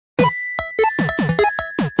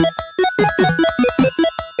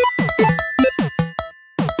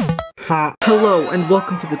Hello and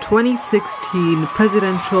welcome to the 2016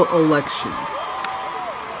 presidential election.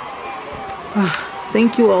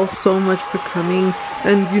 Thank you all so much for coming,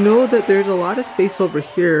 and you know that there's a lot of space over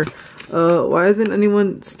here. Why isn't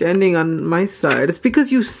anyone standing on my side? It's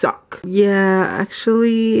because you suck. Yeah,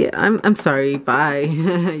 actually, I'm sorry, bye.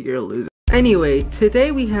 You're a loser. Anyway,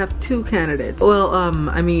 today we have two candidates. Well,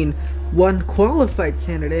 I mean, one qualified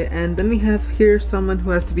candidate, and then we have here someone who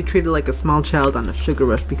has to be treated like a small child on a sugar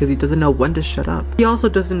rush because he doesn't know when to shut up. He also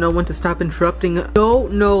doesn't know when to stop interrupting.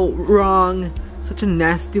 No, wrong. Such a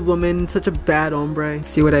nasty woman, such a bad hombre.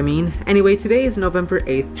 See what I mean? Anyway, today is November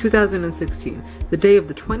 8th, 2016, the day of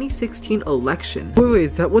the 2016 election. Wait,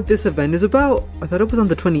 is that what this event is about? I thought it was on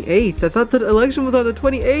the 28th. I thought the election was on the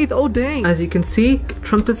 28th. Oh, dang. As you can see,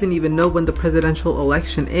 Trump doesn't even know when the presidential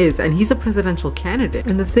election is, and he's a presidential candidate.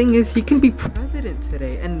 And the thing is, he can be president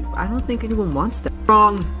today, and I don't think anyone wants that.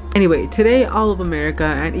 Wrong. Anyway, today all of America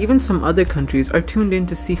and even some other countries are tuned in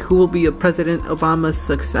to see who will be President Obama's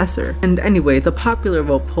successor. And anyway, the popular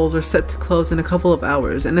vote polls are set to close in a couple of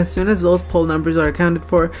hours, and as soon as those poll numbers are accounted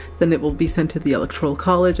for, then it will be sent to the Electoral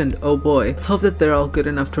College, and oh boy, let's hope that they're all good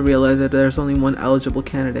enough to realize that there's only one eligible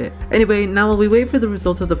candidate. Anyway, now while we wait for the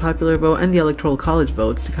results of the popular vote and the Electoral College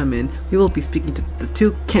votes to come in, we will be speaking to the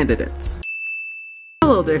two candidates.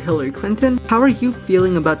 Hello there, Hillary Clinton. How are you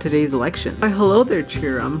feeling about today's election? Why, hello there,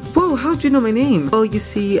 Chiram. Whoa, how'd you know my name? Well, you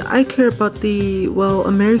see, I care about the, well,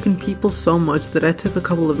 American people so much that I took a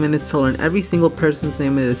couple of minutes to learn every single person's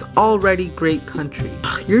name in this already great country.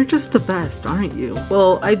 You're just the best, aren't you?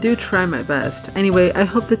 Well, I do try my best. Anyway, I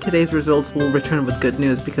hope that today's results will return with good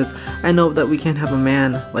news because I know that we can't have a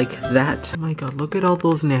man like that. Oh my god, look at all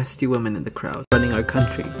those nasty women in the crowd running our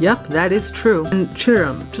country. Yep, that is true. And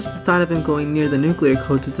Chiram, just the thought of him going near the nuclear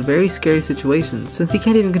codes, it's a very scary situation since he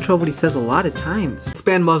can't even control what he says a lot of times. Let's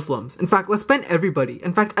ban Muslims. In fact, let's ban everybody.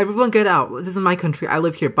 In fact, everyone get out. This is my country. I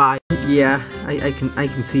live here. Bye. Yeah, I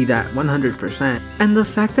can see that 100%. And the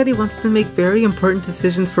fact that he wants to make very important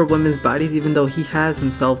decisions for women's bodies even though he has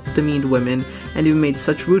himself demeaned women and even made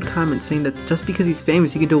such rude comments saying that just because he's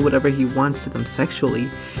famous he can do whatever he wants to them sexually.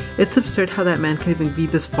 It's absurd how that man can even be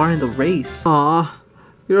this far in the race. Aw,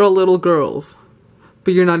 you're all little girls.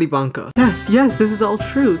 But you're not Ivanka. Yes, this is all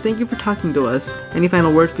true. Thank you for talking to us. Any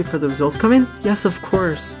final words before the results come in? Yes, of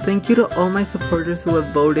course. Thank you to all my supporters who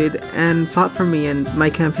have voted and fought for me and my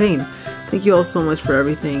campaign. Thank you all so much for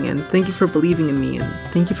everything, and thank you for believing in me, and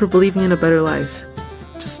thank you for believing in a better life.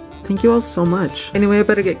 Just thank you all so much. Anyway, I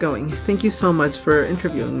better get going. Thank you so much for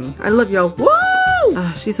interviewing me. I love y'all.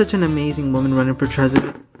 Woo! She's such an amazing woman running for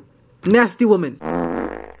president. Nasty woman.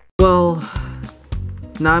 Well,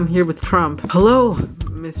 now I'm here with Trump. Hello,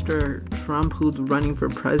 Mr. Trump, who's running for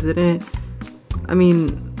president. I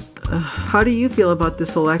mean, how do you feel about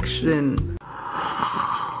this election?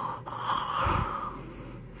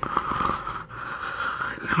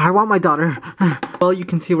 I want my daughter. Well, you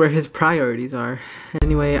can see where his priorities are.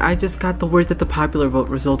 Anyway, I just got the word that the popular vote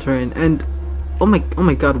results are in, and oh my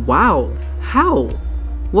god, wow. How?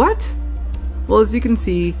 What? Well, as you can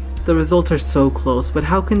see, the results are so close, but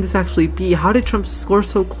how can this actually be? How did Trump score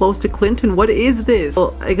so close to Clinton? What is this?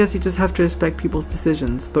 Well, I guess you just have to respect people's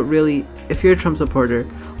decisions, but really, if you're a Trump supporter,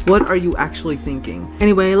 what are you actually thinking?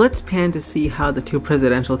 Anyway, let's pan to see how the two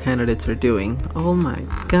presidential candidates are doing. Oh my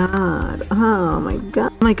god. Oh my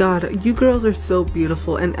god. Oh my god, you girls are so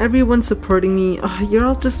beautiful, and everyone supporting me, you're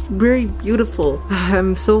all just very beautiful.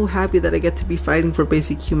 I'm so happy that I get to be fighting for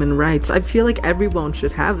basic human rights. I feel like everyone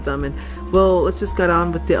should have them, and well, let's just get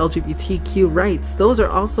on with the LGBTQ rights. Those are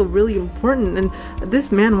also really important, and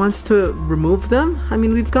this man wants to remove them? I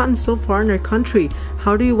mean, we've gotten so far in our country.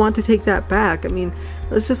 How do you want to take that back? I mean,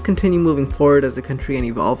 let's just continue moving forward as a country and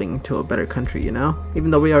evolving into a better country, you know?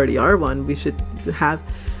 Even though we already are one, we should have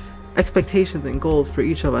expectations and goals for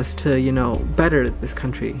each of us to, you know, better this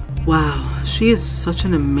country. Wow, she is such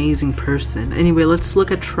an amazing person. Anyway, let's look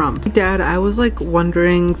at Trump. Dad, I was like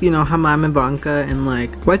wondering, you know, how I'm Ivanka, and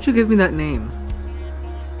like, why'd you give me that name?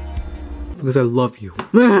 Because I love you.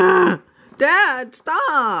 Dad,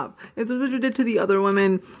 stop! It's what you did to the other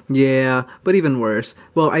women. Yeah, but even worse.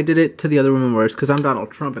 Well, I did it to the other women worse because I'm Donald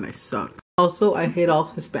Trump and I suck. Also, I hate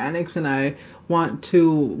all Hispanics and I want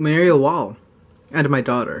to marry a wall. And my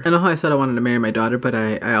daughter. I know how I said I wanted to marry my daughter, but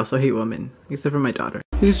I also hate women. Except for my daughter.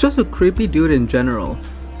 He's just a creepy dude in general.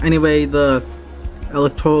 Anyway, the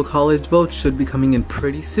Electoral College vote should be coming in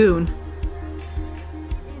pretty soon.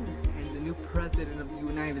 And the new president of the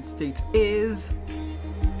United States is